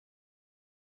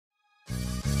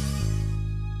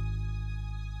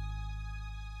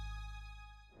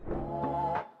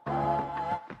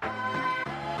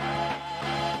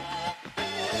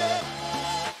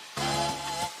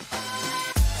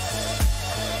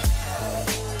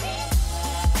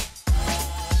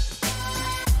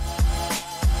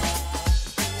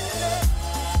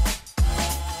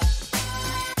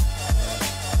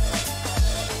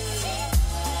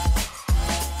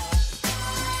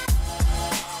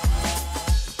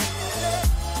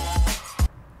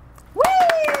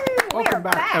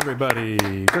back, everybody.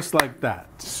 Just like that.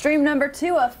 Stream number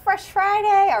 2 of Fresh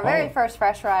Friday, our very first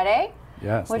Fresh Friday.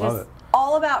 Yes, which love is it.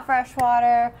 all about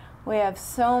freshwater. We have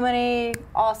so many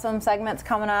awesome segments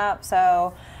coming up.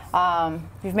 So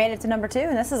we've made it to number 2,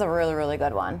 and this is a really, really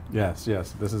good one. Yes,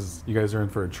 yes. This is, you guys are in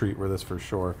for a treat with this for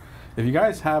sure. If you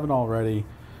guys haven't already,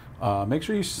 make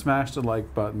sure you smash the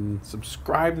like button,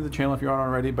 subscribe to the channel if you aren't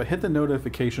already, but hit the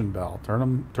notification bell. Turn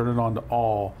it on to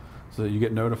all so that you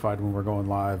get notified when we're going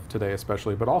live today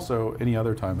especially, but also any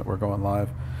other time that we're going live.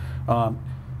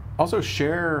 Also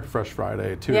share Fresh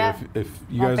Friday too. Yeah. If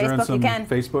you guys are in some can.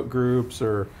 Facebook groups,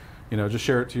 or just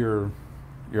share it to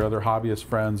your other hobbyist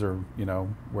friends, or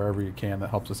wherever you can. That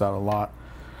helps us out a lot.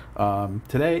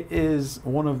 Today is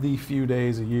one of the few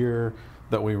days a year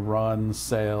that we run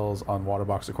sales on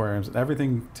Waterbox aquariums, and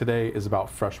everything today is about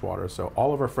freshwater. So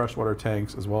all of our freshwater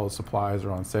tanks as well as supplies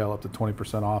are on sale up to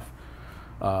 20% off.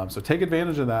 So take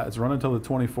advantage of that. It's run until the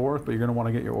 24th, but you're going to want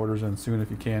to get your orders in soon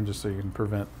if you can, just so you can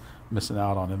prevent missing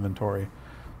out on inventory.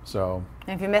 So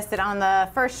if you missed it on the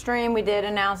first stream, we did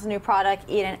announce a new product,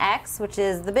 Eden X, which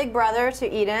is the big brother to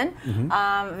Eden,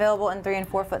 available in 3 and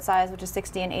 4 foot size, which is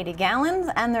 60 and 80 gallons,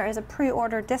 and there is a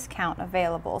pre-order discount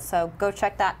available. So go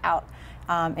check that out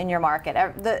in your market.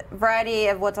 The variety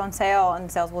of what's on sale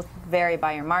and sales will vary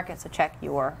by your market, so check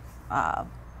your proper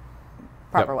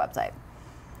website.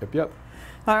 Yep.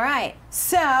 All right,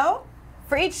 so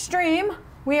for each stream,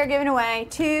 we are giving away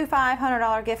 2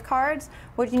 $500 gift cards.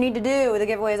 What you need to do, the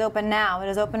giveaway is open now. It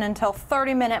is open until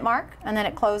 30-minute mark, and then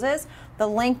it closes. The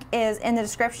link is in the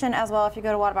description as well if you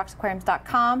go to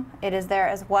waterboxaquariums.com. It is there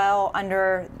as well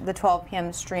under the 12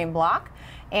 p.m. stream block.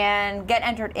 And get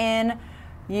entered in.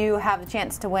 You have the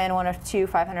chance to win one of 2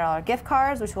 $500 gift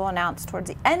cards, which we'll announce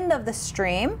towards the end of the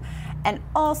stream. And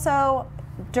also,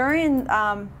 during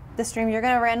the stream, you're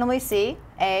going to randomly see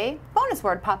a bonus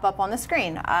word pop up on the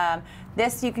screen.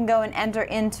 This you can go and enter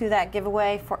into that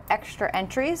giveaway for extra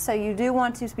entries, so you do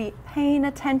want to be paying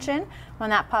attention when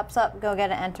that pops up. Go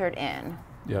get it entered in.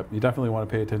 Yep, you definitely want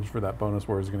to pay attention for that bonus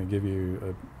word. It's going to give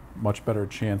you a much better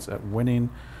chance at winning.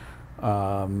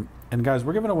 And guys,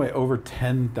 we're giving away over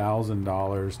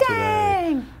 $10,000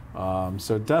 today.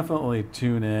 So definitely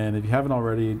tune in. If you haven't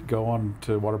already, go on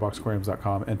to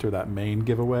waterboxaquariums.com, enter that main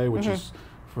giveaway, which is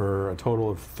for a total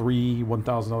of 3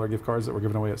 $1,000 gift cards that we're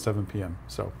giving away at 7 p.m.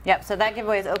 So yep, so that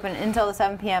giveaway is open until the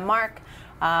 7 p.m. mark.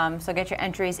 So get your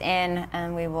entries in,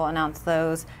 and we will announce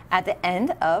those at the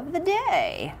end of the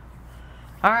day.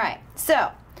 All right, so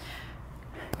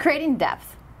creating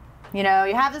depth. You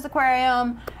have this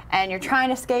aquarium, and you're trying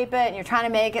to scape it, and you're trying to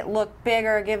make it look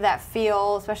bigger, give that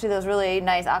feel, especially those really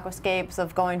nice aquascapes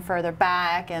of going further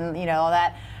back and all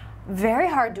that. Very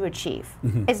hard to achieve.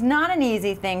 It's not an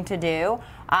easy thing to do,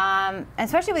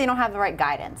 especially when you don't have the right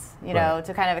guidance,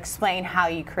 to kind of explain how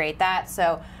you create that.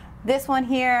 So this one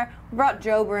here, we brought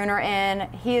Joe Brunner in.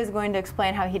 He is going to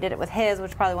explain how he did it with his,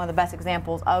 which is probably one of the best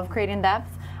examples of creating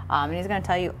depth. And he's going to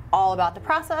tell you all about the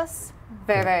process.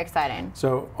 Very, very exciting.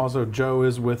 So also Joe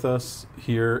is with us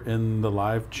here in the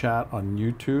live chat on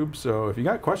YouTube. So if you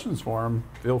got questions for him,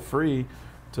 feel free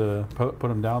to put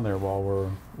them down there while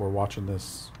we're watching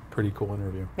this pretty cool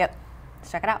interview. Yep,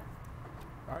 let's check it out.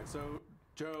 All right, so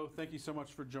Joe, thank you so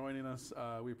much for joining us.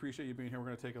 We appreciate you being here. We're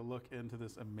going to take a look into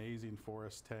this amazing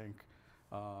forest tank.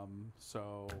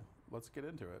 So let's get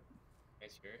into it.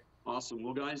 Thanks, Garrett. Awesome.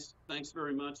 Well, guys, thanks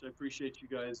very much. I appreciate you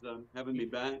guys having me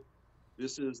back.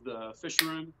 This is the fish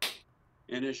room,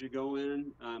 and as you go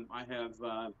in, I have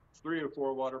 3 or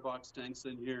 4 water box tanks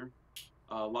in here,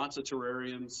 lots of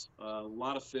terrariums, a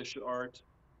lot of fish art.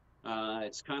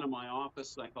 It's kind of my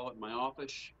office. I call it my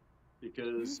office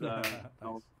because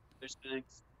fish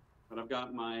tanks. But I've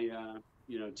got my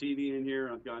TV in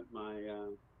here. I've got my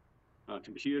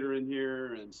computer in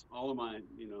here, and all of my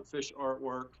fish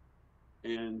artwork.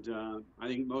 And I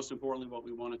think most importantly, what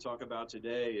we want to talk about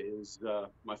today is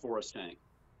my forest tank.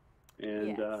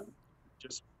 And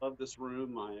just love this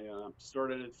room. I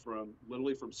started it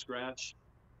literally from scratch,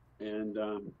 and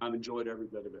I've enjoyed every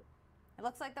bit of it. It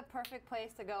looks like the perfect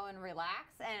place to go and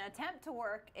relax and attempt to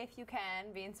work if you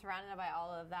can, being surrounded by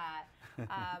all of that.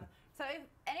 So if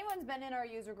anyone's been in our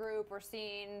user group or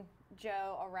seen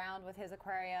Joe around with his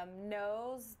aquarium,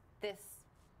 knows this,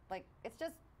 it's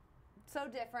just so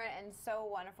different and so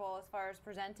wonderful as far as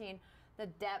presenting the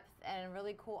depth and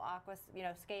really cool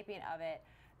aquascaping of it.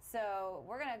 So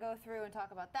we're gonna go through and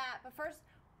talk about that. But first,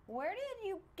 where did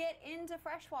you get into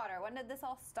freshwater? When did this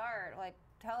all start?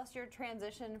 Tell us your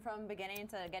transition from beginning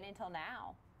to getting till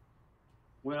now.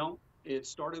 Well, it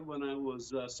started when I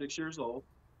was 6 years old,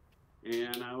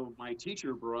 and my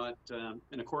teacher brought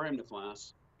an aquarium to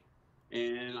class,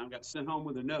 and I got sent home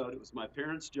with a note. It was my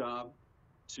parents' job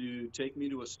to take me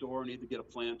to a store and either get a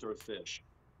plant or a fish.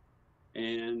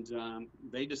 And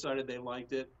they decided they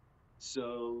liked it,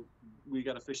 so we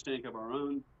got a fish tank of our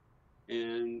own.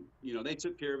 And they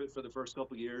took care of it for the first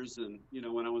couple of years. And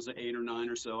when I was 8 or 9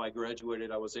 or so, I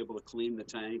graduated. I was able to clean the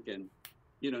tank and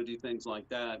do things like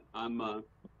that. I'm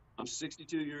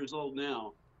 62 years old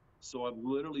now, so I've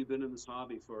literally been in this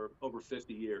hobby for over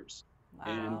 50 years. Wow,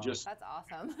 and that's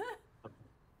awesome.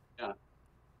 Yeah.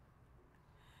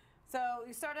 So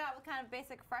you started out with kind of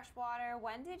basic freshwater.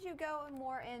 When did you go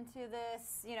more into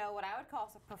this, what I would call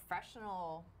some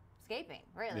professional scaping,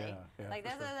 really? Yeah, like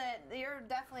this is you're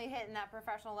definitely hitting that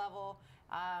professional level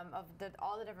of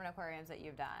all the different aquariums that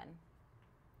you've done.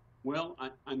 Well,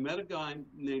 I met a guy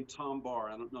named Tom Barr.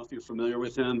 I don't know if you're familiar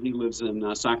with him. He lives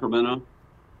in Sacramento.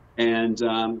 And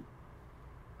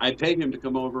I paid him to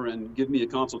come over and give me a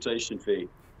consultation fee,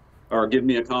 or give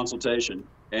me a consultation.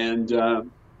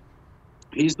 And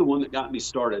he's the one that got me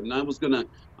started. And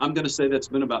I'm gonna say that's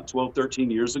been about 12, 13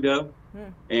 years ago.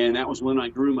 And that was when I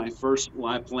grew my first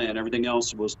live plant. Everything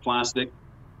else was plastic.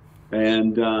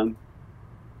 And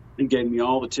he gave me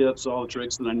all the tips, all the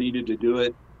tricks that I needed to do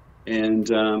it.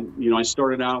 And I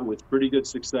started out with pretty good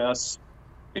success.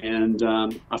 And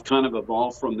I've kind of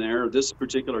evolved from there. This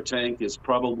particular tank is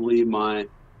probably my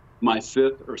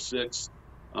 5th or 6th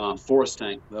forest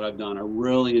tank that I've done. I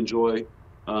really enjoy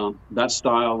that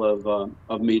style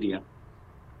of media.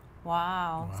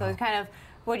 Wow. So it's kind of,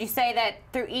 would you say that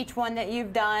through each one that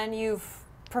you've done, you've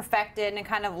perfected and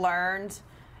kind of learned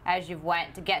as you've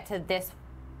went to get to this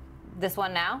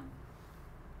one now?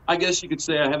 I guess you could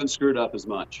say I haven't screwed up as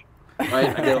much.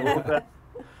 Right? I get a little bit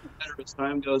better as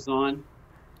time goes on.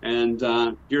 And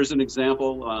here's an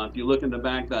example. If you look in the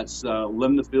back, that's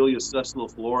Limnophilia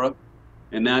sessiliflora,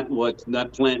 and that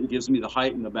plant gives me the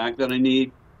height in the back that I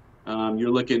need. You're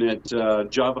looking at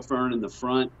Java fern in the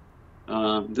front.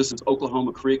 This is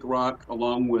Oklahoma Creek rock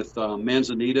along with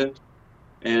manzanita,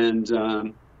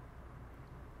 and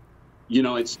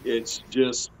it's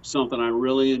just something I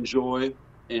really enjoy,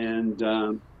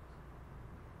 and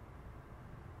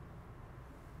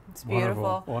it's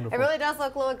beautiful. Wonderful. It really does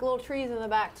look like little trees in the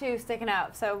back too, sticking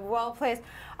out. So well placed.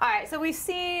 All right, so we've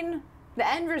seen the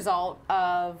end result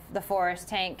of the forest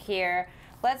tank here.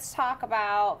 Let's talk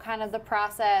about kind of the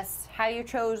process, how you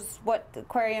chose what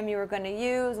aquarium you were going to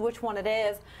use, which one it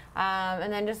is,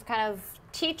 and then just kind of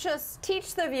teach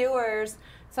the viewers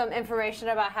some information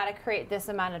about how to create this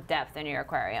amount of depth in your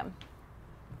aquarium.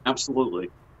 Absolutely.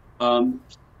 The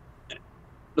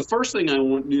first thing I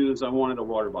knew is I wanted a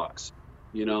water box.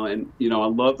 I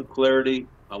love the clarity,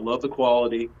 I love the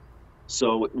quality.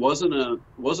 So it wasn't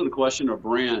a question of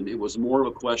brand. It was more of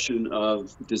a question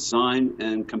of design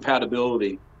and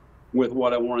compatibility with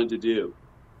what I wanted to do.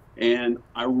 And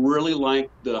I really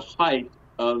liked the height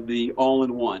of the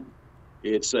all-in-one.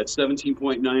 It's at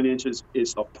 17.9 inches.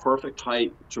 It's a perfect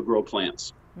height to grow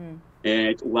plants. And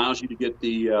it allows you to get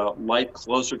the light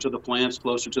closer to the plants,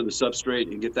 closer to the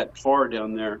substrate, and get that tar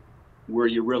down there where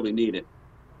you really need it.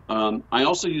 I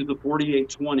also use the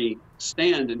 4820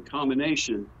 stand in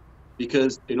combination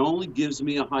because it only gives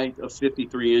me a height of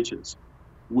 53 inches,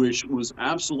 which was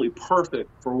absolutely perfect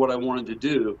for what I wanted to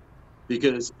do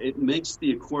because it makes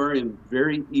the aquarium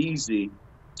very easy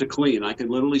to clean. I can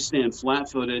literally stand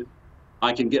flat-footed.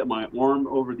 I can get my arm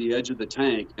over the edge of the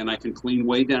tank and I can clean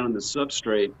way down in the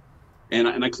substrate.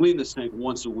 And I clean this tank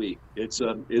once a week. It's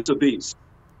a beast,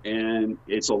 and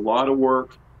it's a lot of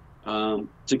work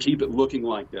to keep it looking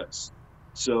like this.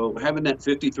 So having that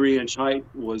 53-inch height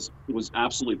was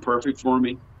absolutely perfect for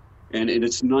me, and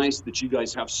it's nice that you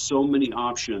guys have so many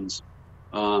options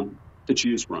to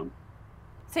choose from.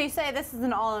 So you say this is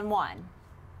an all-in-one?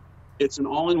 It's an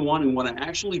all-in-one, and what I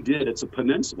actually did, it's a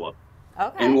peninsula.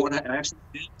 Okay. And what I actually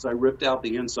did is I ripped out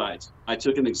the insides. I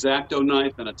took an X-Acto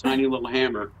knife and a tiny little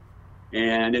hammer,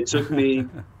 and it took me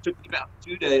about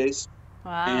 2 days.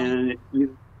 Wow. And the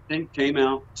thing came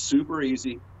out super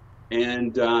easy.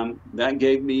 And that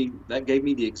gave me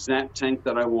the exact tank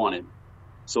that I wanted.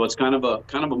 So it's kind of a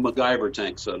MacGyver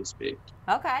tank, so to speak.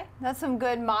 Okay, that's some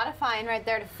good modifying right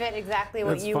there to fit exactly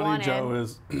what you wanted.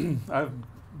 What's funny, Joe, is I've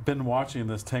been watching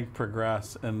this tank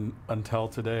progress, and until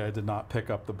today, I did not pick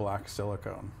up the black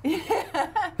silicone.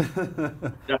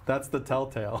 That's the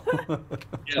telltale.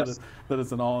 Yes. that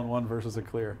it's an all-in-one versus a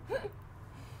clear.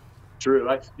 True.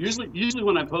 Usually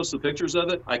when I post the pictures of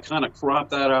it, I kind of crop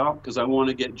that out because I want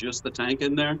to get just the tank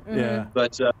in there. Yeah.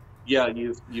 But yeah,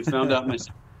 you found out my.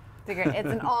 It's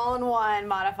an all-in-one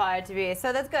modified to be.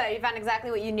 So that's good. You found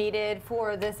exactly what you needed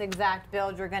for this exact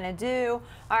build you're going to do.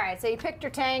 All right. So you picked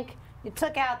your tank. you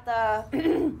took out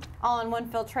the all-in-one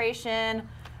filtration.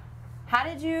 How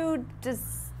did you just,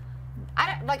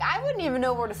 I wouldn't even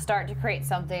know where to start to create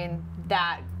something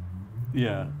that,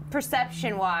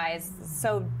 perception-wise,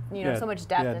 so, so much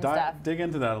depth and stuff. Dig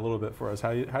into that a little bit for us.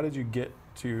 How did you get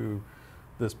to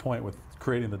this point with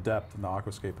creating the depth in the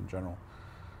aquascape in general?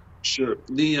 Sure.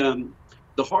 The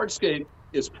hardscape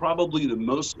is probably the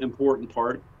most important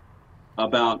part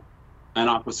about an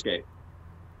aquascape.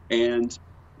 And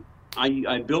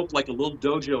I built like a little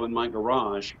dojo in my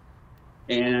garage,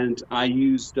 and I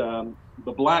used the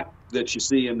black that you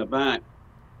see in the back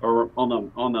or on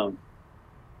the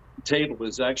table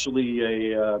is actually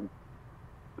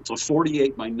it's a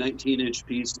 48 by 19-inch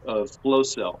piece of flow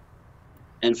cell.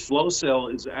 And flow cell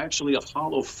is actually a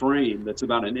hollow frame that's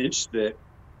about an inch thick,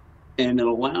 and it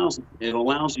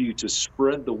allows you to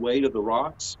spread the weight of the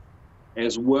rocks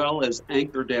as well as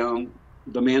anchor down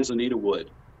the manzanita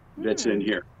wood that's in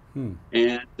here.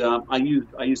 And I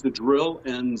use the drill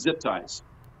and zip ties,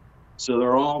 so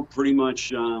they're all pretty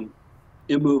much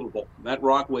immovable. That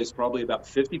rock weighs probably about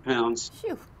 50 pounds.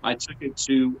 Phew. I took it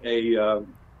to a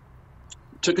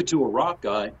rock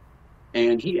guy,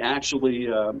 and he actually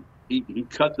he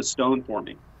cut the stone for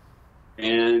me.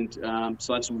 And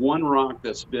so that's one rock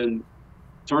that's been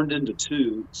turned into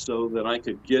two so that I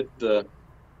could get the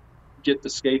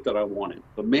scape that I wanted.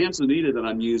 The manzanita that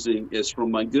I'm using is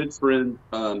from my good friend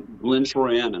Glenn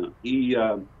Troiana. He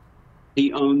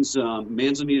owns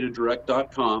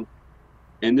manzanitadirect.com,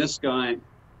 and this guy,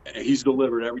 he's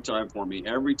delivered every time for me.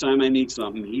 Every time I need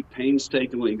something, he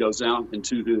painstakingly goes out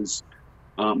into his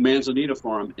manzanita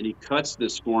farm and he cuts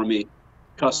this for me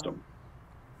custom.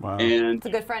 Wow. And it's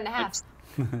a good friend to have.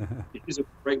 He's a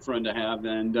great friend to have,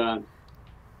 and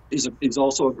he's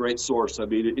also a great source. I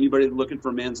mean, anybody looking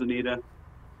for manzanita,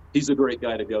 he's a great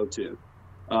guy to go to.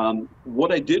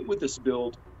 What I did with this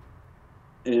build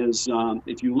is,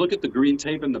 if you look at the green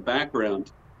tape in the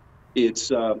background,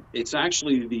 it's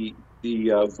actually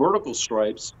the vertical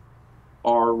stripes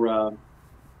are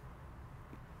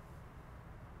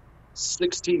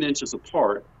 16 inches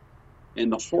apart,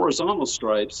 and the horizontal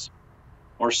stripes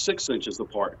are 6 inches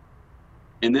apart.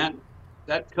 And that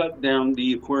cut down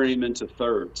the aquarium into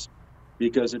thirds.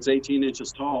 Because it's 18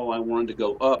 inches tall, I wanted to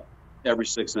go up every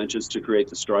 6 inches to create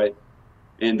the stripe.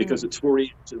 And because it's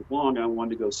 40 inches long, I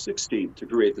wanted to go 16 to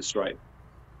create the stripe.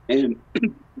 And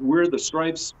where the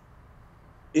stripes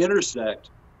intersect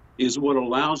is what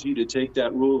allows you to take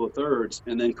that rule of thirds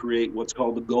and then create what's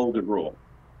called the golden rule.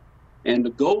 And the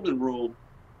golden rule,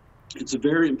 it's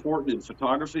very important in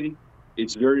photography,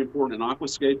 it's very important in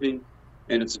aquascaping,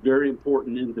 and it's very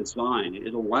important in design.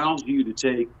 It allows you to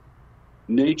take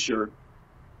nature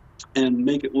and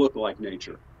make it look like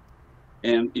nature.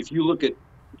 And if you look at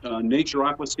nature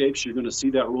aquascapes, you're going to see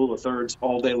that rule of thirds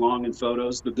all day long in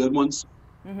photos, the good ones.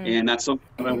 And that's something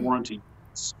that I wanted to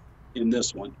use in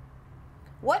this one.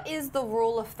 What is the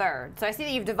rule of thirds? So I see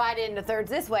that you've divided into thirds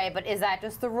this way, but is that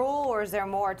just the rule, or is there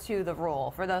more to the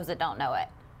rule for those that don't know it?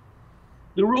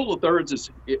 The rule of thirds is,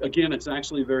 again, it's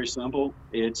actually very simple.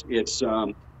 It's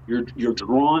you're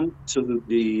drawn to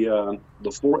the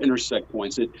four intersect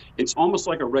points. It's almost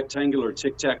like a rectangular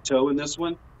tic-tac-toe in this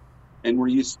one, and where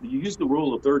you use the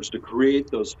rule of thirds to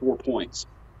create those 4 points,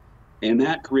 and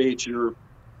that creates your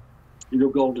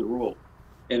golden rule.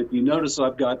 And if you notice,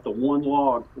 I've got the one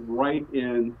log right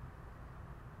in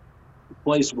the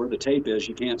place where the tape is.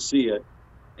 You can't see it,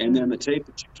 and then the tape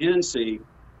that you can see,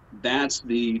 that's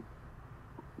the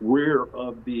rear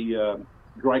of the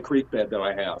dry creek bed that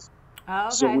I have. Oh,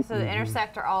 okay, so the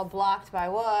intersect are all blocked by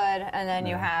wood, and then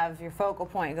you have your focal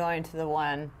point going to the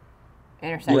one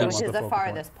intersect, which is the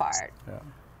farthest part.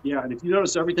 Yeah, and if you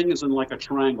notice, everything is in like a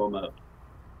triangle mode.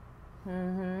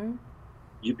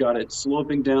 You've got it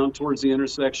sloping down towards the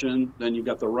intersection, then you've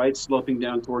got the right sloping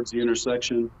down towards the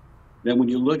intersection. Then when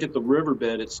you look at the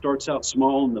riverbed, it starts out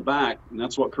small in the back, and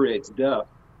that's what creates depth,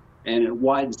 and it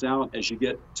widens out as you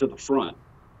get to the front.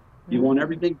 You want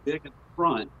everything big in the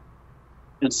front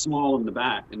and small in the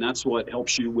back, and that's what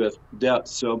helps you with depth.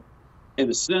 So in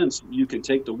a sense, you can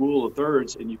take the rule of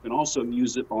thirds and you can also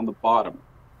use it on the bottom,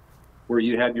 where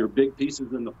you have your big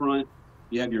pieces in the front,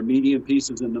 you have your medium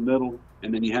pieces in the middle,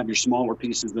 and then you have your smaller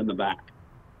pieces in the back.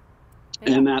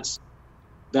 And that's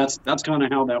kind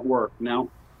of how that worked. Now,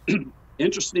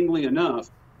 interestingly enough,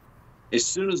 as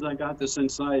soon as I got this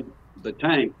inside the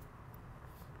tank,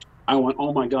 I went,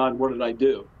 oh my God, what did I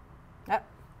do?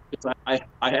 I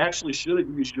actually should have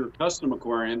used your custom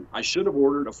aquarium. I should have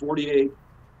ordered a 48-24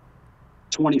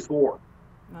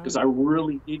 because I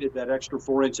really needed that extra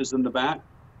 4 inches in the back.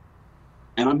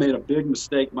 And I made a big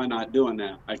mistake by not doing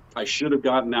that. I should have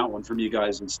gotten that one from you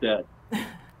guys instead.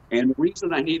 And the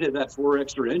reason I needed that 4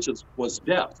 extra inches was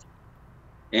depth.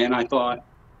 And I thought,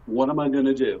 what am I going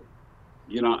to do?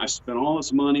 You know, I spent all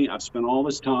this money, I've spent all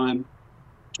this time,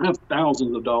 I have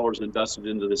thousands of dollars invested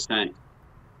into this tank.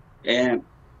 And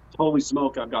holy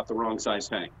smoke, I've got the wrong size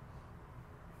tank.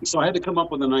 And so I had to come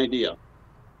up with an idea.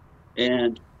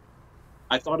 And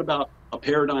I thought about a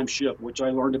paradigm shift, which I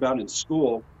learned about in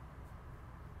school.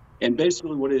 And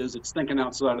basically what it is, it's thinking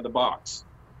outside of the box.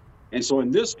 And so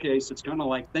in this case, it's kind of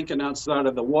like thinking outside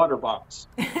of the water box.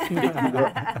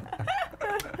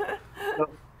 So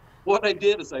what I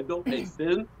did is I built a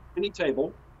thin, skinny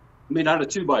table made out of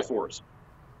 2x4s.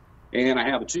 And I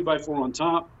have a 2x4 on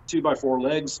top, 2x4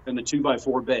 legs, and a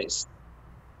 2x4 base.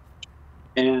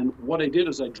 And what I did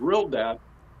is I drilled that,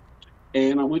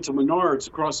 and I went to Menards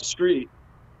across the street,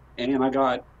 and I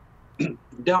got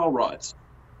dowel rods.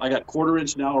 I got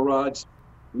 1/4-inch dowel rods,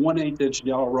 1/8-inch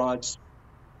dowel rods,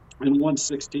 and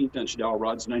 1/16-inch dowel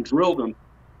rods, and I drilled them,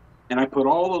 and I put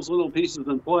all those little pieces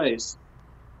in place,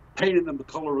 painted them the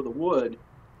color of the wood,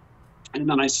 and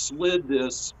then I slid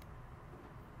this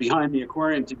behind the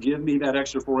aquarium to give me that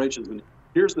extra 4 inches. And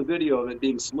here's the video of it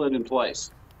being slid in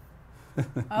place.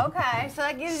 Okay, so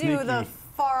that gives you the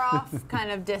far off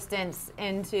kind of distance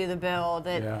into the build.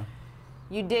 That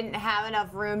you didn't have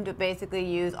enough room to basically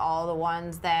use all the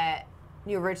ones that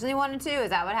you originally wanted to.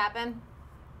 Is that what happened?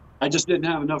 I just didn't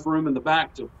have enough room in the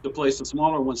back to place the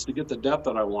smaller ones to get the depth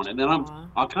that I wanted.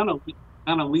 And I'll kind of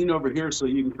lean over here so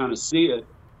you can kind of see it,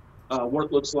 what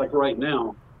it looks like right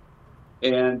now.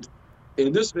 And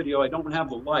in this video, I don't have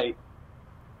the light,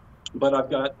 but I've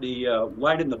got the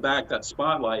light in the back, that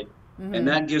spotlight, and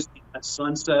that gives me that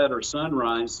sunset or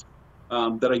sunrise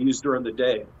that I use during the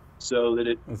day, so that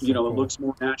it, you know, cool. It looks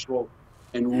more natural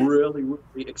and really,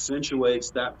 really accentuates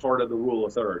that part of the rule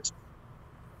of thirds.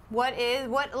 What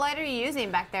light are you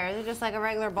using back there? Is it just like a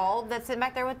regular bulb that's sitting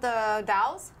back there with the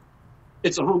dowels?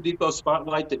 It's a Home Depot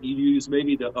spotlight that you use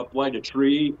maybe to uplight a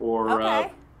tree or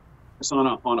it's on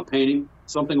a painting,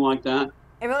 something like that.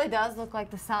 It really does look like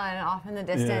the sun off in the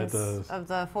distance of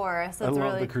the forest. That's I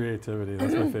love the creativity.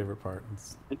 That's my favorite part.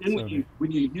 And then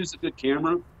when you use a good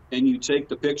camera and you take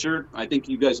the picture, I think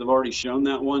you guys have already shown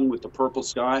that one with the purple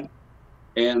sky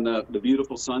and the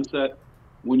beautiful sunset.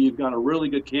 When you've got a really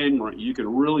good camera, you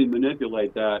can really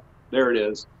manipulate that. There it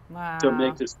is. Wow. To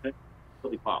make this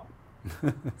really pop.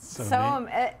 So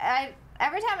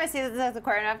every time I see this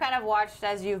aquarium, I've kind of watched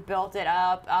as you've built it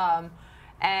up,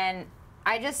 and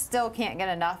I just still can't get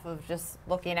enough of just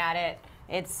looking at it.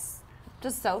 It's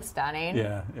just so stunning.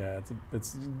 Yeah,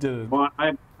 Well,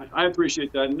 I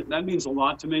appreciate that. And that means a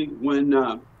lot to me.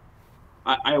 When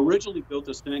I originally built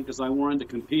this tank because I wanted to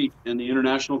compete in the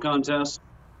international contest,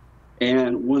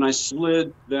 and when I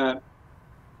slid that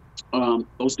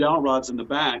those dowel rods in the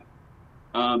back,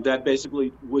 that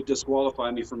basically would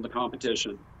disqualify me from the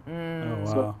competition. Oh, wow.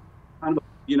 So, kind of,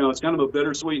 you know, it's kind of a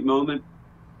bittersweet moment,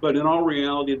 but in all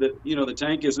reality, that, you know, the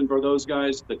tank isn't for those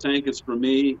guys. The tank is for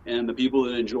me and the people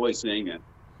that enjoy seeing it.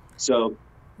 So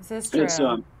this is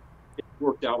true. It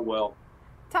worked out well.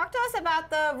 Talk to us about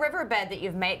the riverbed that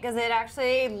you've made, because it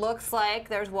actually looks like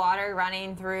there's water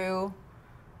running through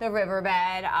the riverbed,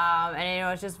 and you know,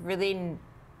 it's just really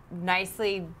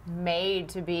nicely made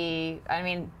to be. I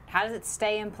mean, how does it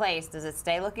stay in place? Does it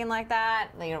stay looking like that?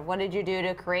 You know, what did you do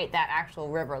to create that actual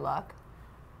river look?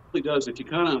 It really does. If you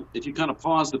kind of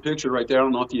pause the picture right there, I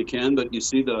don't know if you can, but you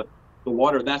see the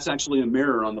water. That's actually a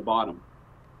mirror on the bottom.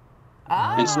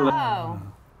 Oh. And so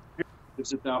that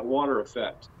gives it that water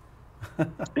effect.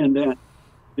 And then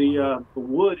the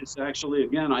wood is actually,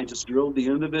 again, I just drilled the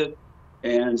end of it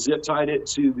and zip tied it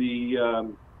to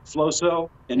the flow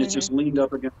cell, and it's just leaned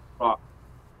up against the rock.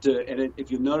 If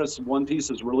you notice, one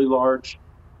piece is really large,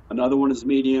 another one is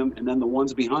medium, and then the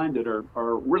ones behind it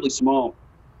are really small,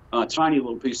 tiny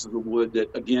little pieces of wood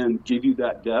that, again, give you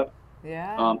that depth.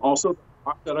 Yeah. Also, the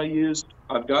rock that I used,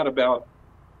 I've got about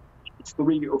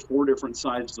 3 or 4 different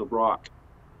sizes of rock.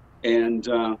 And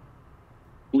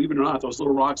believe it or not, those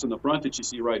little rocks in the front that you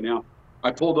see right now,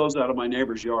 I pulled those out of my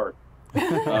neighbor's yard.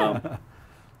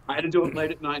 I had to do it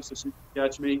late at night so she could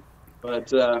catch me,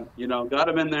 but you know, got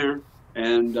them in there,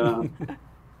 and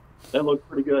that looked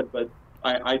pretty good. But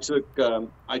I took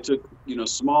you know,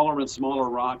 smaller and smaller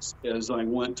rocks as I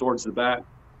went towards the back,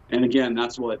 and again,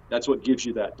 that's what gives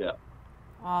you that depth.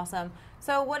 Awesome.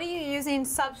 So what are you using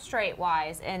substrate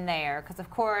wise in there? Because of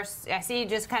course I see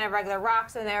just kind of regular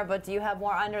rocks in there, but do you have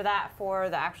more under that for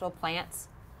the actual plants?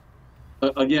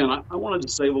 Again, I wanted to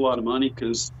save a lot of money,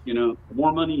 because, you know, the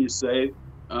more money you save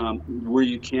where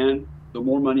you can, the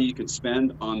more money you can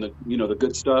spend on the, the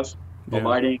good stuff, the Yeah.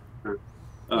 lighting,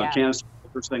 Yeah.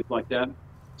 canisters, things like that.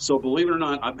 So believe it or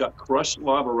not, I've got crushed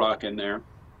lava rock in there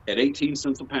at 18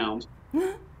 cents a pound,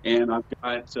 and I've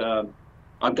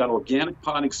got organic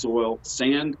potting soil,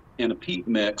 sand, and a peat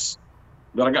mix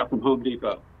that I got from Home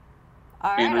Depot.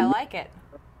 All right, And I like it.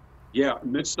 Yeah,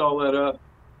 mixed all that up,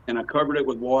 and I covered it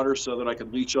with water so that I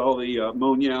could leach all the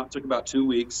ammonia out. It took about 2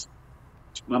 weeks.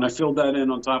 And I filled that in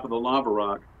on top of the lava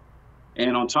rock.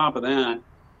 And on top of that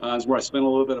is where I spent a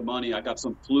little bit of money. I got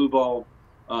some flu ball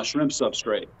shrimp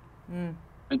substrate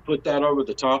and put that over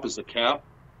the top as a cap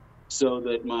so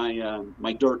that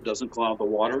my dirt doesn't cloud the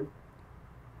water.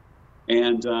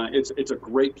 And it's a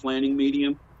great planting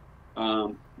medium.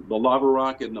 The lava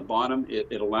rock in the bottom,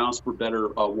 it allows for better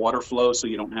water flow, so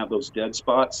you don't have those dead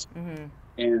spots.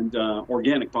 And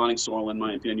organic potting soil, in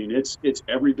my opinion, it's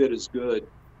every bit as good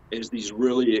as these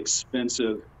really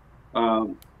expensive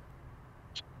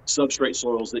substrate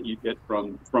soils that you get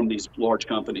from these large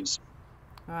companies.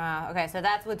 Wow. Okay, so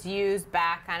that's what's used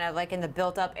back kind of like in the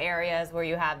built-up areas where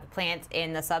you have the plants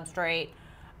in the substrate.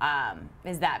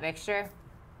 Is that mixture?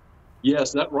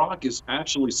 Yes, that rock is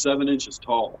actually 7 inches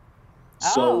tall.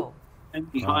 So, and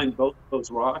behind both of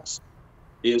those rocks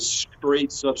is straight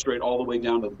substrate all the way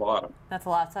down to the bottom. That's a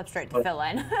lot of substrate to fill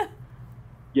in.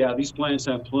 Yeah, these plants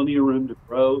have plenty of room to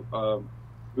grow.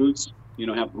 Roots,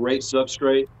 have great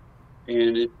substrate,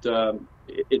 and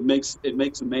it makes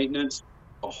the maintenance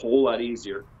a whole lot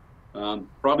easier.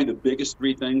 Probably the biggest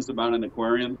 3 things about an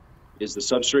aquarium is the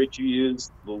substrate you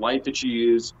use, the light that you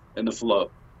use, and the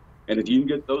flow. And if you can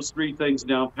get those 3 things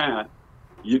down pat,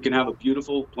 you can have a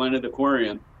beautiful planted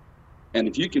aquarium. And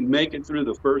if you can make it through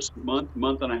the first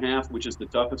month and a half, which is the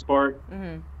toughest part,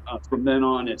 from then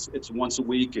on, it's once a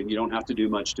week, and you don't have to do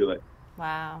much to it.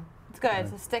 Wow. It's good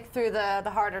to stick through the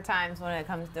harder times when it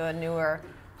comes to a newer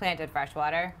planted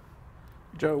freshwater.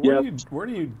 Joe, where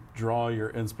do you draw your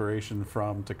inspiration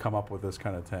from to come up with this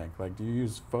kind of tank? Like, do you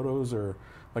use photos or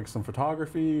like some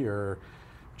photography or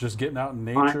just getting out in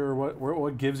nature?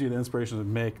 What gives you the inspiration to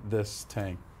make this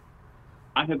tank?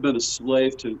 I have been a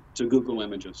slave to Google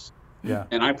Images. Yeah.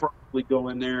 And I probably go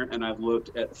in there and I've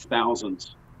looked at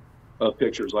thousands of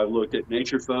pictures. I've looked at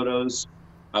nature photos.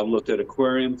 I've looked at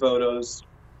aquarium photos.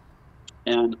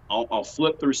 And I'll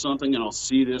flip through something and I'll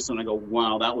see this and I go,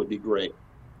 wow, that would be great.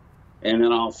 And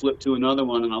then I'll flip to another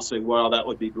one and I'll say, wow, that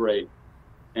would be great.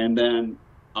 And then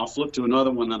I'll flip to another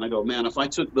one and I go, man, if I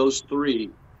took those 3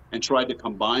 and tried to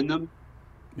combine them,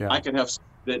 I could have something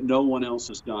that no one else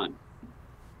has done.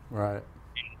 Right.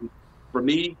 For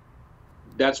me,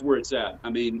 that's where it's at.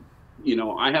 I mean,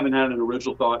 I haven't had an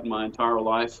original thought in my entire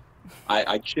life.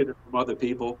 I get it from other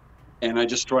people, and I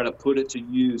just try to put it to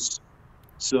use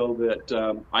so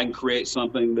that I can create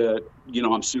something that,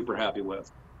 I'm super happy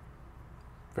with.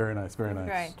 Very nice, very nice.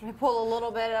 Great. To pull a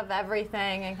little bit of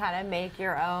everything and kind of make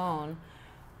your own.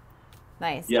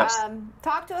 Nice. Yes.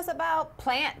 Talk to us about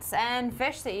plants and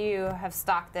fish that you have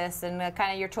stocked this and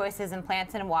kind of your choices in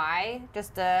plants and why,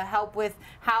 just to help with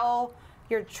how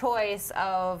your choice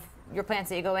of your plants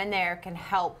that you go in there can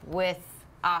help with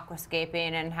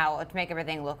aquascaping and how to make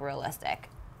everything look realistic.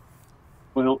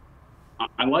 Well,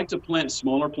 I like to plant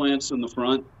smaller plants in the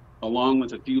front along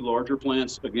with a few larger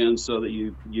plants, again, so that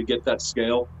you get that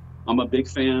scale. I'm a big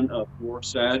fan of dwarf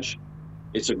sage.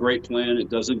 It's a great plant. It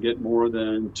doesn't get more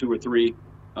than 2 or 3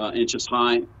 inches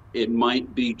high. It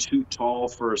might be too tall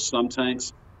for some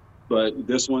tanks, but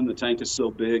this one, the tank is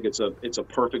so big, it's a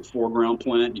perfect foreground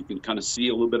plant. You can kind of see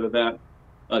a little bit of that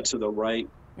to the right.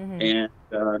 And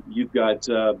you've got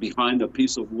behind a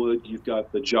piece of wood, you've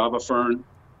got the Java fern,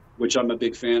 which I'm a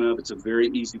big fan of. It's a very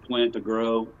easy plant to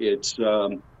grow. It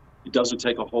doesn't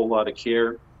take a whole lot of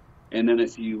care. And then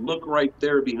if you look right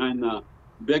there behind the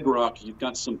big rock, you've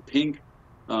got some pink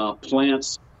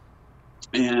plants,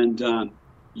 and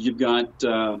you've got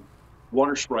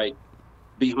water sprite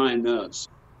behind those.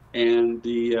 And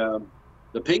the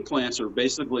pink plants are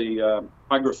basically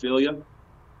hygrophilia,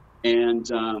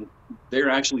 and they're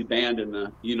actually banned in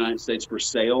the United States for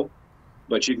sale,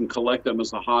 but you can collect them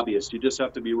as a hobbyist. You just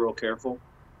have to be real careful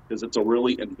because it's a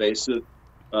really invasive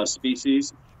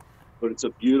species, but it's a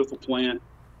beautiful plant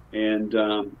and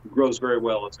grows very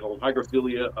well. It's called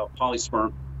hygrophilia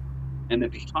polysperm. And then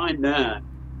behind that,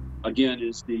 again,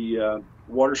 is the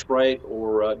water sprite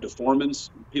or deformans,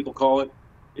 people call it.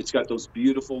 It's got those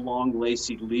beautiful long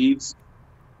lacy leaves,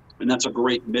 and that's a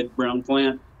great mid-ground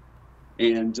plant.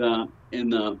 And in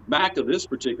the back of this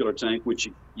particular tank, which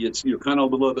you're kind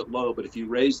of a little bit low, but if you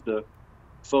raise the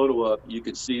photo up, you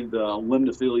could see the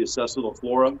Limnophilia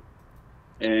sessiliflora.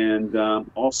 And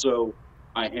also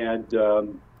I had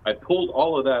I pulled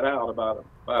all of that out about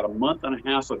a month and a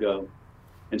half ago.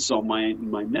 And so my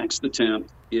next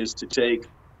attempt is to take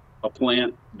a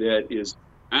plant that is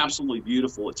absolutely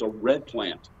beautiful. It's a red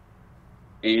plant.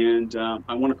 And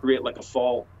I want to create like a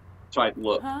fall type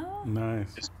look. Oh.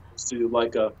 Nice. As opposed to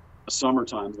like a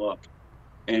summertime look.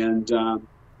 And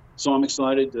so I'm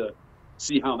excited to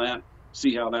see how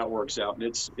that works out. And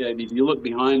if you look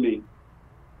behind me,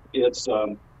 it's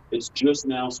just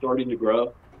now starting to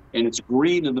grow, and it's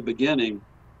green in the beginning,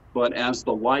 but as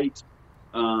the light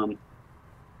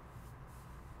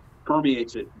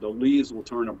permeates it, the leaves will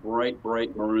turn a bright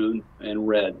maroon and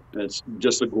red. And it's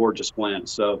just a gorgeous plant.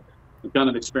 So I'm kind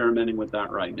of experimenting with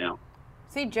that right now.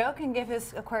 See, Joe can give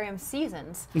his aquarium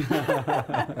seasons.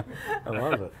 I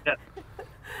love it.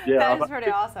 Yeah, That is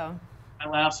pretty awesome. My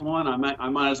last one, I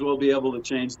might as well be able to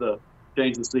change the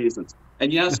seasons.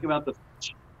 And you ask about the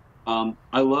fish.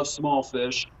 I love small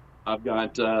fish. I've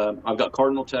got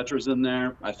cardinal tetras in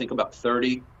there. I think about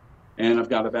 30, and I've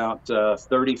got about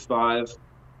 35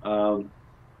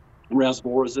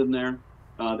 rasboras in there.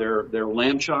 They're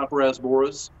lamb chop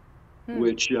rasboras,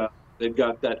 which they've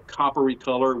got that coppery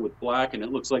color with black, and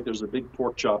it looks like there's a big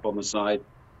pork chop on the side.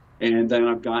 And then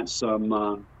I've got some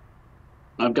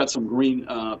green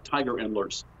tiger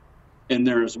endlers in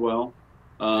there as well,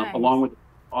 Nice. along with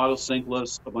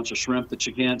autocinklus, a bunch of shrimp that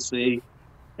you can't see,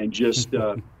 and just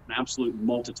an absolute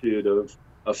multitude of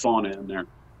fauna in there.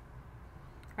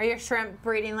 Are your shrimp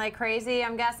breeding like crazy,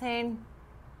 I'm guessing?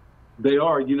 They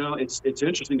are. You know, it's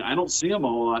interesting. I don't see them a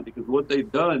whole lot because what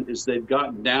they've done is they've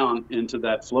gotten down into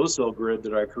that flow cell grid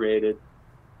that I created,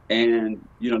 and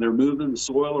you know they're moving the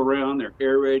soil around, they're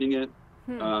aerating it,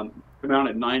 come out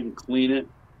at night and clean it,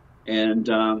 and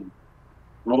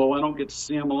although I don't get to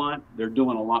see them a lot, they're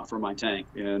doing a lot for my tank,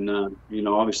 and you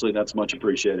know, obviously that's much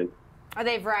appreciated. Are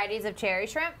they varieties of cherry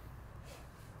shrimp?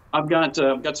 I've got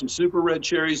some super red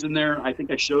cherries in there. I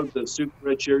think I showed the super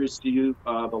red cherries to you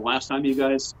the last time you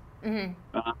guys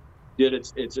did.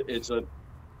 It's a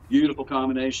beautiful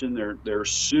combination. They're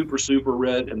super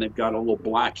red, and they've got a little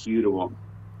black hue to them,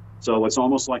 so it's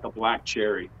almost like a black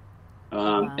cherry.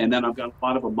 Wow. And then I've got a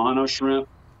lot of Amano shrimp.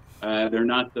 They're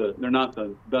not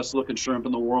the best looking shrimp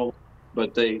in the world,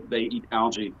 but they eat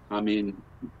algae. I mean,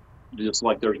 just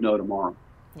like there's no tomorrow.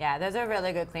 Yeah, those are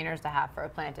really good cleaners to have for a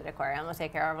planted aquarium. They'll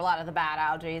take care of a lot of the bad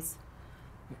algae.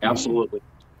 Absolutely.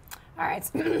 All right,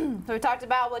 so we talked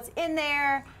about what's in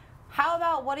there. How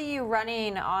about what are you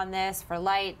running on this for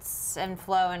lights and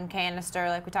flow and canister?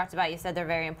 Like we talked about, you said they're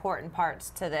very important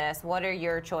parts to this. What are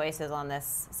your choices on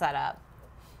this setup?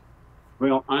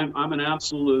 Well, I'm an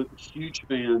absolute huge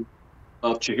fan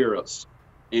of Chihiros,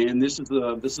 and this is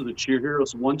a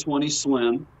Chihiros 120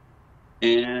 Slim,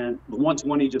 and the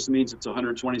 120 just means it's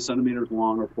 120 centimeters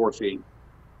long or 4 feet.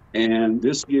 And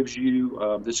this gives you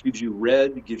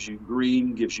red, it gives you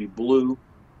green, gives you blue,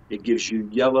 it gives you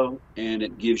yellow, and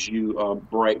it gives you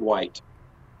bright white.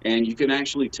 And you can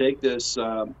actually take this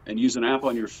and use an app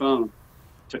on your phone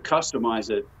to customize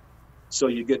it so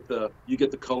you get the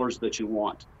colors that you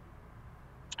want.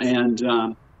 And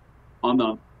on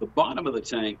the bottom of the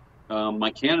tank, my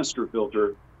canister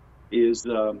filter is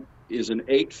an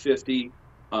 850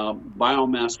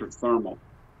 Biomaster thermal,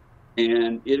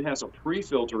 and it has a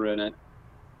pre-filter in it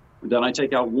that I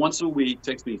take out once a week. It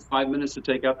takes me 5 minutes to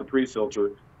take out the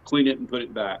pre-filter, clean it, and put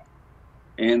it back.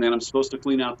 And then I'm supposed to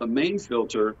clean out the main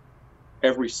filter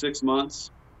every 6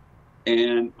 months.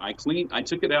 And I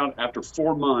took it out after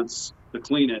 4 months to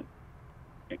clean it,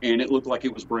 and it looked like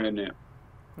it was brand new.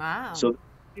 Wow. So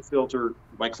the filter,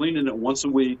 by cleaning it once a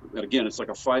week, and again, it's like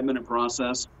a 5-minute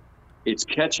process, it's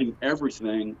catching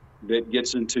everything that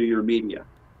gets into your media.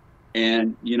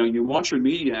 And, you know, you want your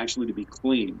media actually to be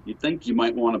clean. You'd think you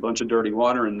might want a bunch of dirty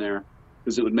water in there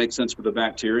because it would make sense for the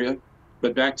bacteria.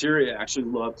 But bacteria actually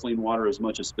love clean water as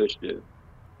much as fish do.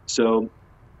 So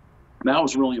that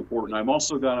was really important. I've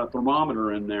also got a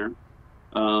thermometer in there,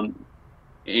 and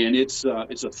it's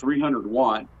a 300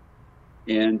 watt.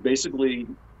 And basically,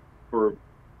 for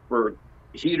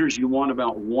heaters, you want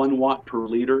about 1 watt per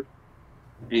liter.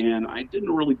 And I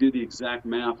didn't really do the exact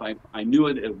math. I knew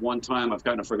it at one time. I've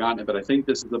kind of forgotten it, but I think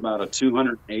this is about a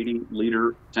 280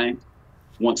 liter tank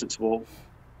once it's full.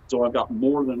 So I've got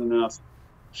more than enough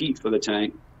heat for the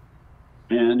tank.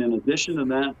 And in addition to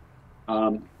that,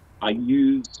 I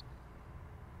used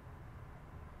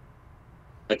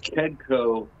a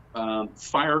Kedco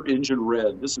Fire Engine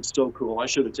Red. This is so cool. I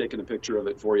should have taken a picture of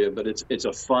it for you, but it's a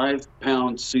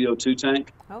 5-pound CO2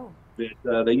 tank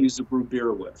that they use to brew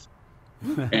beer with.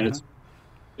 And it's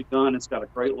done. It's got a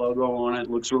great logo on it.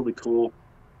 It looks really cool.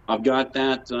 I've got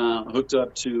that hooked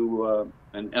up to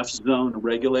an F-zone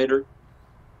regulator,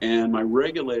 and my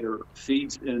regulator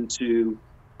feeds into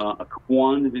a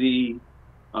quantity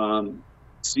CO2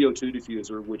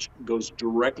 diffuser, which goes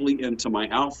directly into my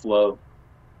outflow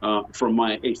from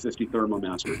my 850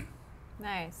 Thermomaster.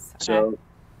 Nice. Okay.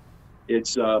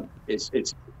 So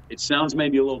it sounds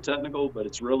maybe a little technical, but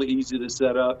it's really easy to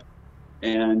set up,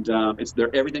 and it's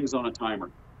there. Everything's on a timer,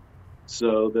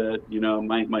 so that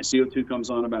my CO2 comes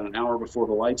on about an hour before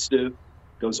the lights do,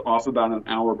 goes off about an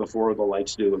hour before the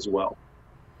lights do as well.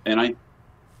 And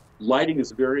lighting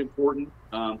is very important.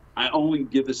 I only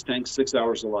give this tank 6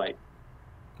 hours of light.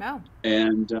 Oh.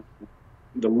 And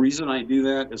the reason I do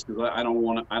that is because I don't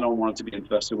want it to be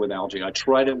infested with algae. I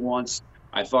tried it once.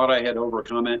 I thought I had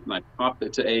overcome it, and I popped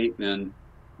it to 8, and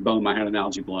boom, I had an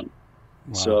algae bloom.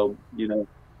 Wow. So,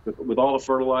 with all the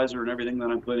fertilizer and everything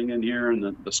that I'm putting in here,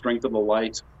 and the strength of the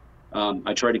light,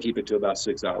 I try to keep it to about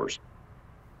 6 hours.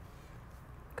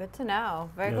 Good to know.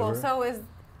 Very cool. So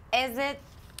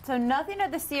so nothing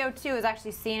of the CO2 is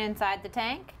actually seen inside the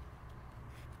tank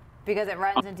because it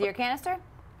runs into your canister?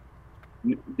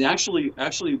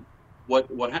 Actually,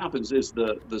 what happens is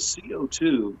the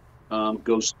CO2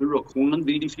 goes through a Quantum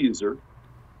V diffuser,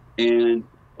 and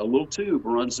a little tube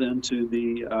runs into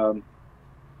the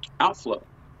outflow,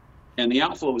 and the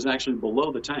outflow is actually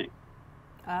below the tank.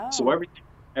 Oh. So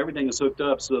everything is hooked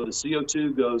up. So the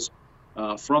CO2 goes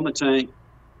from the tank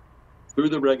through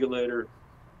the regulator,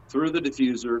 through the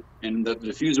diffuser, and the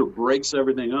diffuser breaks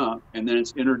everything up, and then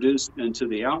it's introduced into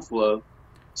the outflow.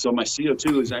 So my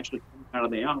CO2 is actually coming out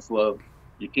of the outflow.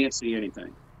 You can't see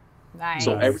anything. Nice.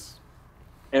 So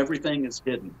everything is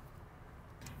hidden.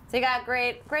 So you got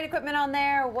great equipment on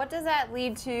there. What does that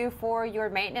lead to for your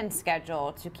maintenance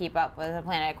schedule to keep up with a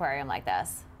Planet Aquarium like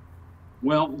this?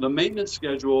 Well, the maintenance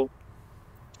schedule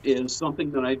is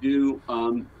something that I do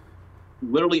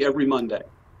literally every Monday.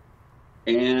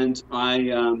 And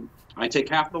I take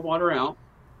half the water out.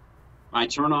 I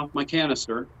turn off my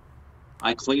canister.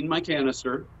 I clean my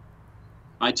canister.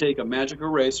 I take a magic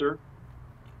eraser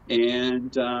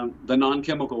and the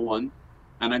non-chemical one,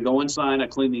 and I go inside. I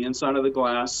clean the inside of the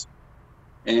glass,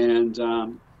 and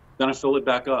then I fill it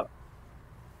back up.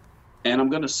 And I'm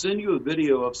going to send you a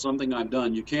video of something I've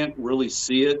done. You can't really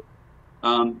see it.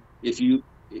 If you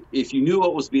knew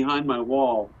what was behind my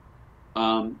wall,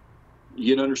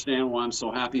 you'd understand why I'm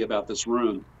so happy about this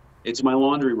room. It's my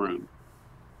laundry room,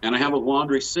 and I have a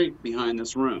laundry sink behind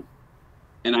this room.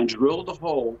 And I drilled a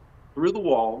hole through the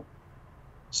wall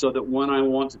so that when I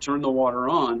want to turn the water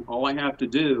on, all I have to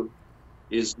do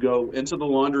is go into the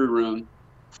laundry room,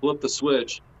 flip the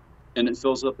switch, and it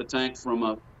fills up the tank from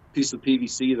a piece of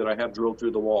PVC that I have drilled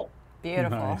through the wall.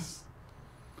 Beautiful. Nice.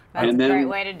 That's a great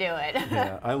way to do it.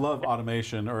 Yeah, I love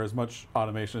automation, or as much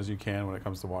automation as you can when it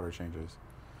comes to water changes.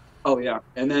 Oh yeah,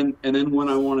 and then when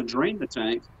I want to drain the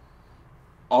tank,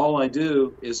 all I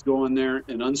do is go in there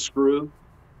and unscrew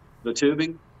the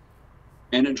tubing,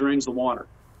 and it drains the water.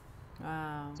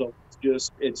 Wow. So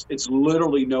it's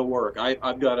literally no work.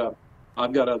 I've got a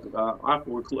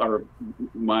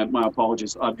my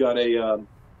apologies. I've got a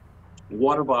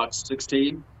Waterbox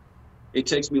 16. It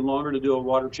takes me longer to do a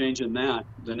water change in that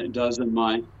than it does in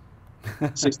my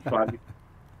 65.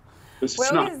 We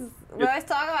always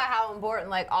talk about how important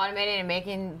automating and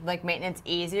making maintenance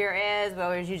easier is. We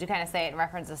always usually kind of say it in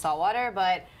reference to saltwater,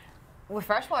 but with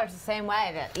freshwater it's the same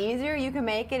way. The easier you can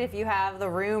make it if you have the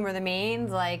room or the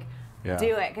means,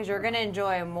 do it, because you're going to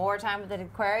enjoy more time with the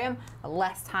aquarium,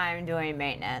 less time doing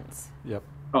maintenance. Yep.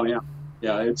 Oh yeah,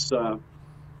 yeah. It's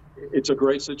a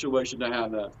great situation to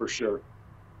have that for sure.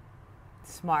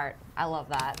 Smart. I love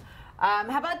that.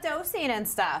 How about dosing and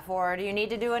stuff, or do you need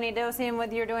to do any dosing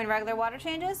when you're doing regular water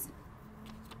changes?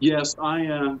 Yes,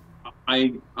 I'm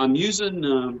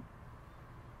using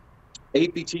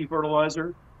APT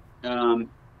fertilizer.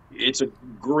 It's a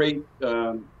great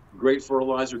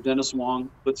fertilizer. Dennis Wong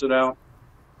puts it out,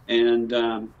 and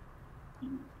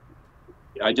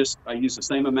I use the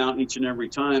same amount each and every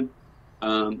time.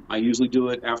 I usually do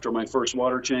it after my first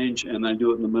water change, and I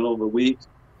do it in the middle of the week.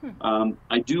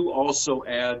 I do also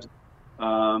add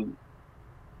a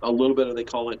little bit of they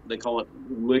call it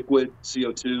liquid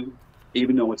CO2,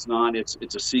 even though it's not.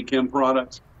 It's a C-Chem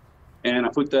product, and I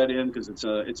put that in because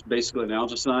it's basically an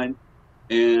algicide.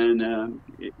 And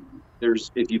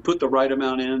if you put the right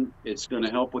amount in, it's going to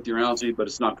help with your algae, but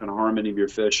it's not going to harm any of your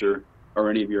fish or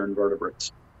any of your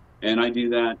invertebrates. And I do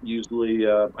that usually.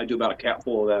 I do about a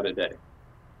capful of that a day.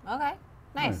 Okay,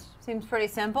 nice. Seems pretty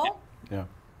simple. Yeah.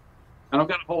 And I've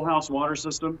got a whole house water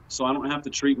system, so I don't have to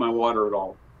treat my water at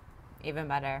all. Even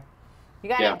better. You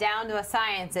got it down to a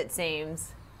science, it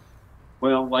seems.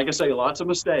 Well, like I say, lots of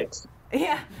mistakes.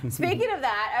 Yeah. Speaking of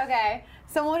that, okay.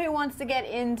 someone who wants to get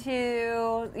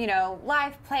into, you know,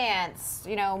 live plants,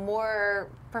 you know, more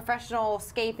professional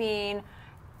scaping,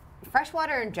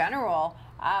 freshwater in general,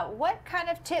 what kind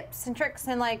of tips and tricks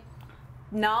and like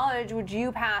knowledge would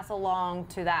you pass along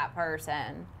to that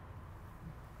person?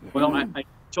 Well, I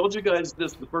told you guys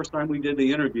this the first time we did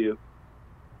the interview.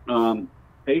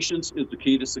 Patience is the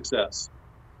key to success.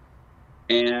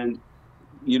 And,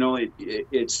 you know,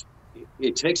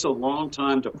 it takes a long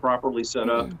time to properly set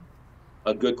up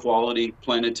a good quality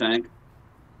planted tank.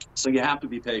 So you have to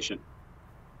be patient.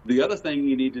 The other thing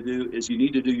you need to do is you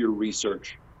need to do your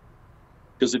research.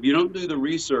 Because if you don't do the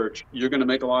research, you're going to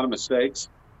make a lot of mistakes,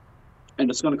 and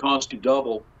it's going to cost you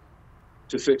double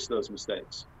to fix those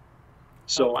mistakes.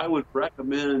 So I would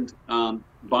recommend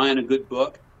buying a good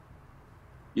book.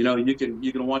 You know, you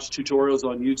can watch tutorials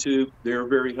on YouTube. They're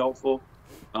very helpful.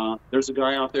 There's a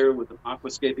guy out there with an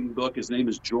aquascaping book. His name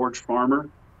is George Farmer.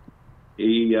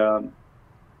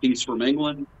 He's from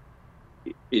England.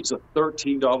 It's a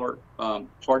 $13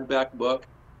 hardback book,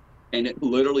 and it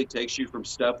literally takes you from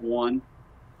step one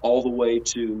all the way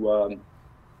to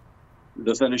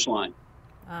the finish line.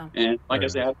 Wow. And like I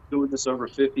said, I've been doing this over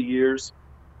 50 years.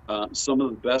 Some of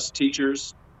the best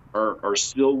teachers are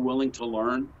still willing to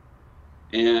learn.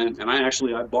 And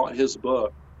I bought his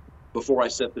book before I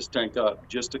set this tank up,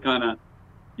 just to kind of,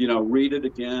 you know, read it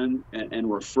again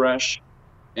and refresh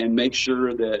and make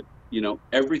sure that, you know,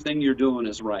 everything you're doing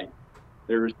is right.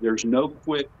 There's no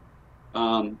quick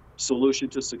solution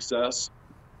to success.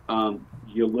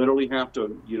 You literally have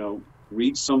to, you know,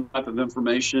 read some type of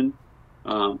information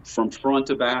from front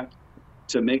to back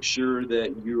to make sure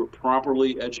that you're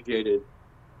properly educated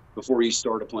before you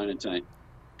start a planted tank.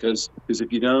 Because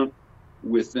if you don't,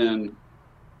 within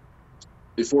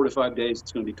 4 to 5 days,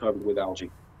 it's going to be covered with algae.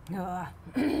 No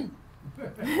one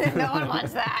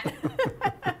wants that.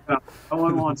 No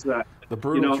one wants that. The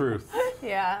brutal truth.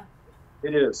 Yeah.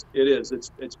 It is. It is.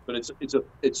 It's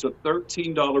a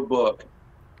 $13 book.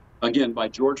 Again, by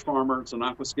George Farmer. It's an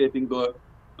aquascaping book.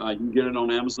 You can get it on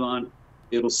Amazon.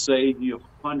 It'll save you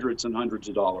hundreds and hundreds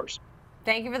of dollars.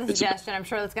 Thank you for the suggestion. I'm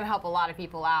sure that's going to help a lot of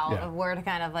people out of where to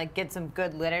kind of like get some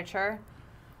good literature.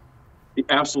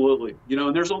 Absolutely. You know,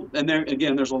 and there's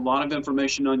a lot of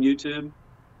information on YouTube.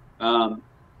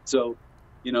 So,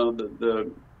 you know,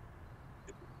 the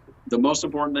most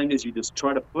important thing is you just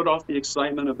try to put off the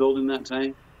excitement of building that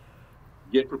tank,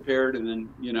 get prepared, and then,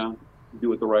 you know,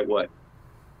 do it the right way.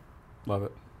 Love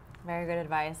it. Very good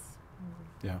advice.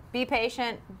 Yeah. Be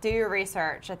patient, do your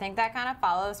research. I think that kind of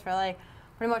follows for like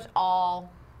pretty much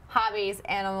all hobbies,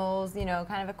 animals, you know,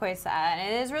 kind of equates to that.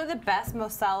 And it is really the best,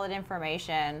 most solid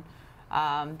information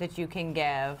that you can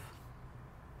give.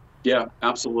 Yeah,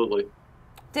 absolutely.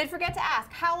 Did forget to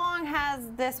ask, how long has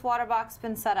this water box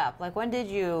been set up? Like, when did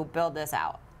you build this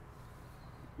out?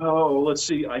 Oh, let's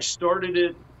see. I started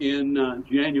it in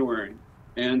January.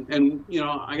 And you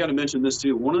know, I got to mention this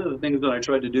too. One of the things that I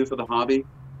tried to do for the hobby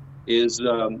is,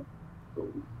 you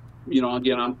know,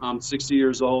 again, I'm 60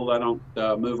 years old. I don't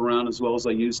move around as well as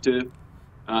I used to.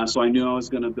 So I knew I was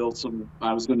going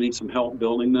to need some help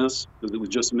building this because it was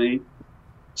just me.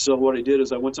 So what I did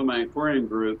is I went to my aquarium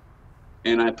group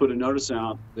and I put a notice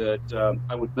out that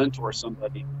I would mentor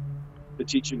somebody to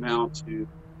teach them how to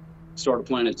start a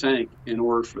planted tank in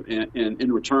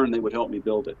in return, they would help me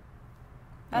build it.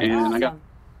 That's awesome.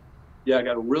 I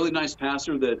got a really nice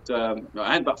passer that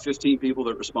I had about 15 people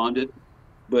that responded,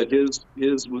 but his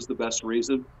was the best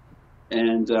reason.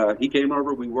 And he came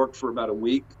over, we worked for about a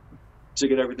week to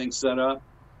get everything set up.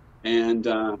 And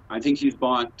I think he's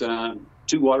bought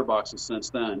 2 water boxes since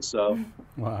then. So,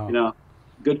 wow. You know,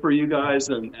 good for you guys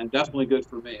and definitely good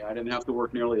for me. I didn't have to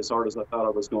work nearly as hard as I thought I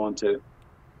was going to.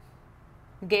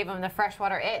 Gave him the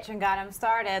freshwater itch and got him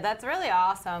started. That's really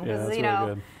awesome because, that's you know,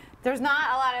 really good. There's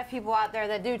not a lot of people out there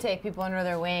that do take people under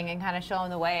their wing and kind of show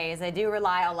them the ways. They do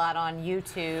rely a lot on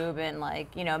YouTube and,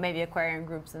 like, you know, maybe aquarium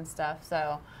groups and stuff.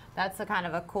 So that's a kind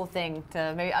of a cool thing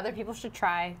to maybe other people should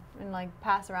try and, like,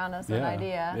 pass around as an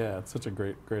idea. Yeah, it's such a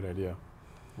great idea.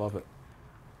 Love it.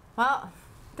 Well,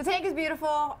 the tank is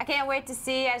beautiful. I can't wait to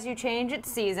see as you change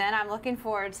its season. I'm looking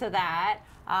forward to that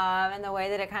and the way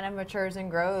that it kind of matures and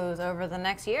grows over the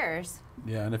next years.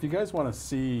 Yeah, and if you guys want to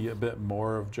see a bit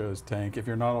more of Joe's tank, if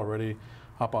you're not already,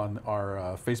 hop on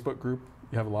our Facebook group.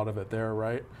 You have a lot of it there,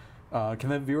 right? Can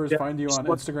the viewers find you on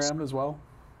Instagram as well?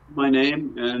 My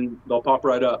name, and they'll pop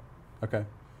right up. Okay,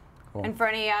 cool. And for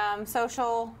any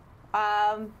social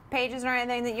pages or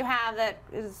anything that you have that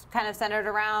is kind of centered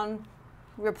around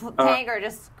your tank or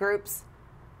just groups?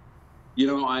 You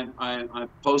know, I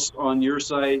post on your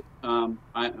site. I'm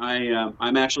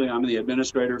the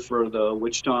administrator for the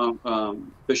Wichita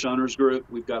Fish Owners Group.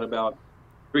 We've got about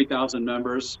 3,000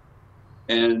 members,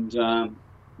 and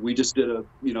we just did a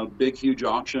big huge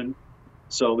auction,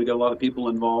 so we got a lot of people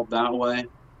involved that way.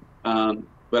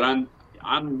 But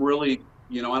I'm really,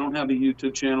 I don't have a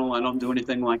YouTube channel. I don't do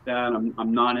anything like that.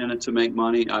 I'm not in it to make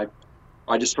money.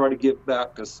 I just try to give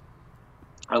back because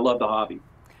I love the hobby.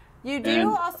 You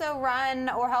do also run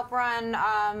or help run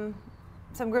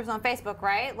some groups on Facebook,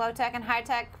 right? Low tech and high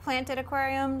tech planted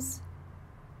aquariums.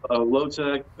 Low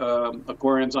tech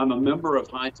aquariums. I'm a member of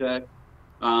high tech.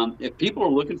 If people are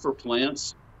looking for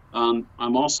plants, I'm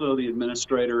also the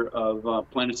administrator of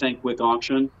Plant a Tank Quick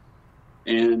Auction,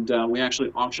 and we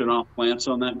actually auction off plants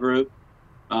on that group.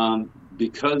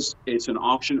 Because it's an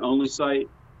auction-only site,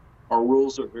 our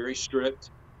rules are very strict.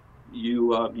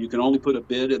 You can only put a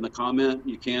bid in the comment.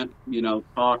 You can't,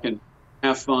 talk and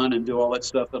have fun and do all that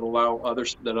stuff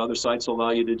that other sites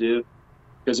allow you to do.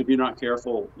 Because if you're not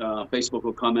careful, Facebook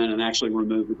will come in and actually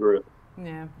remove the group.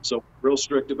 Yeah. So real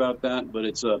strict about that, but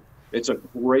it's a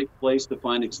great place to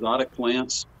find exotic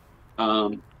plants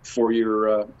for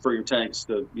your tanks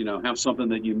to have something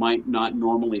that you might not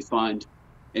normally find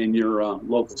in your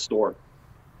local store.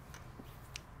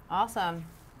 Awesome.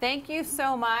 Thank you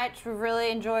so much. We really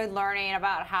enjoyed learning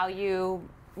about how you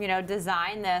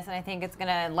design this, and I think it's going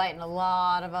to enlighten a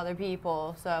lot of other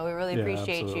people. So we really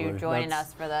appreciate you joining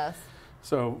us for this.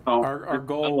 So our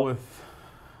goal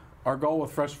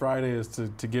with Fresh Friday is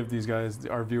to give these guys,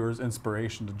 our viewers,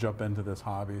 inspiration to jump into this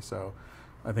hobby. So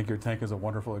I think your tank is a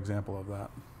wonderful example of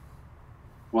that.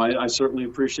 Well, I certainly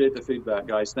appreciate the feedback,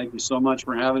 guys. Thank you so much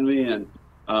for having me, and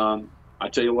I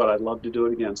tell you what, I'd love to do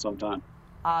it again sometime.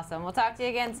 Awesome. We'll talk to you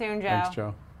again soon, Joe. Thanks,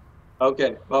 Joe.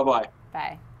 Okay. Bye-bye.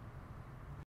 Bye.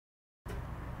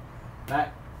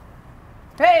 Back.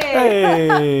 Hey!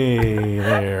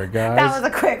 There, guys. That was a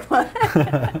quick one.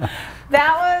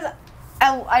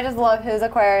 I just love his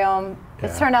aquarium. Yeah.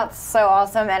 It's turned out so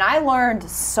awesome, and I learned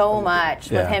so much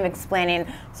with him explaining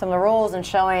some of the rules and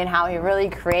showing how he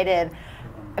really created.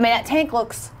 I mean, that tank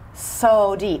looks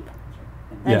so deep.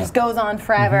 And it just goes on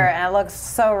forever, and it looks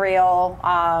so real.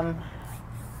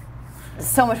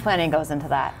 So much planning goes into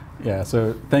that. Yeah,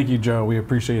 so thank you, Joe. We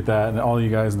appreciate that, and all you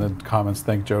guys in the comments,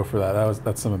 thank Joe for that.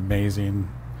 That's some amazing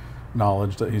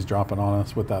knowledge that he's dropping on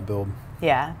us with that build.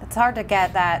 Yeah, it's hard to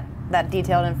get that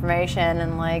detailed information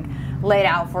and like laid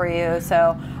out for you.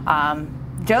 So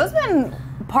Joe's been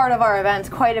part of our events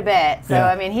quite a bit. So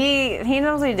I mean, he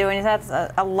knows what he's doing. He's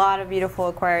had a lot of beautiful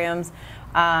aquariums.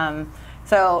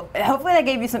 So hopefully that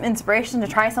gave you some inspiration to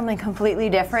try something completely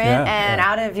different and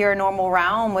out of your normal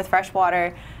realm with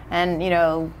freshwater, and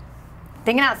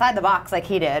thinking outside the box like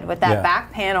he did with that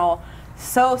back panel.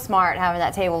 So smart having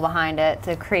that table behind it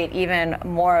to create even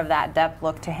more of that depth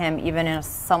look to him, even in a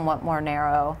somewhat more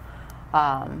narrow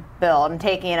build, and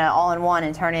taking it all-in-one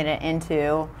and turning it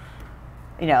into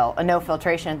a no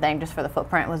filtration thing just for the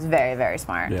footprint was very, very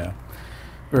smart. Yeah.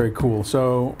 Very cool.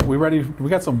 So we ready? We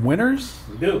got some winners?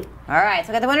 We do. All right,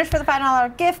 so we got the winners for the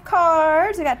 $5 gift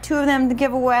cards. We got 2 of them to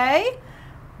give away.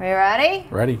 Are you ready?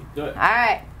 Ready. Do it. All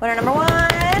right, winner number 1.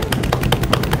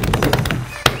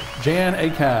 Jan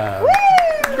Acab. Woo!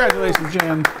 Congratulations,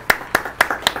 Jan.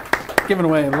 Giving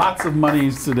away lots of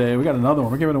monies today. We got another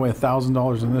one. We're giving away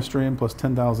 $1,000 in this stream plus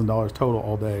 $10,000 total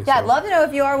all day. Yeah, I'd love to know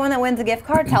if you are one that wins a gift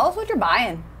card. Tell us what you're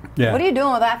buying. Yeah. What are you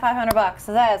doing with that $500?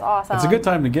 So that is awesome. It's a good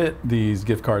time to get these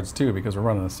gift cards too because we're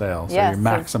running a sale. So yes, you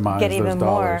maximize get those even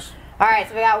dollars. More. All right,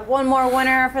 so we got one more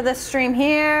winner for this stream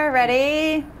here.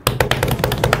 Ready?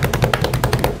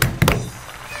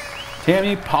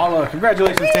 Tammy Paula.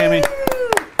 Congratulations, Tammy.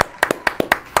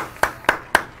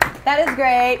 That is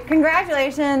great.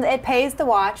 Congratulations. It pays to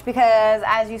watch because,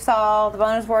 as you saw, the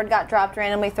bonus board got dropped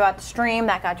randomly throughout the stream.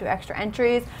 That got you extra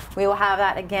entries. We will have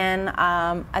that again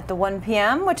at the 1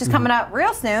 p.m., which is coming up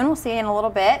real soon. We'll see you in a little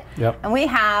bit. Yep. And we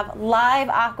have live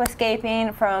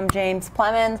aquascaping from James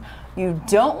Plemons. You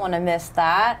don't want to miss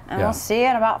that. And we'll see you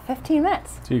in about 15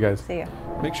 minutes. See you guys. See you.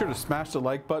 Make sure to smash the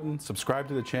like button, subscribe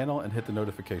to the channel, and hit the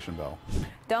notification bell.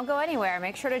 Don't go anywhere.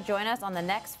 Make sure to join us on the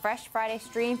next Fresh Friday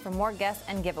stream for more guests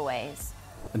and giveaways.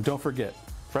 And don't forget,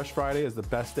 Fresh Friday is the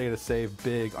best day to save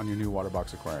big on your new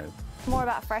Waterbox aquarium. For more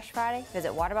about Fresh Friday,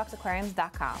 visit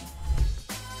waterboxaquariums.com.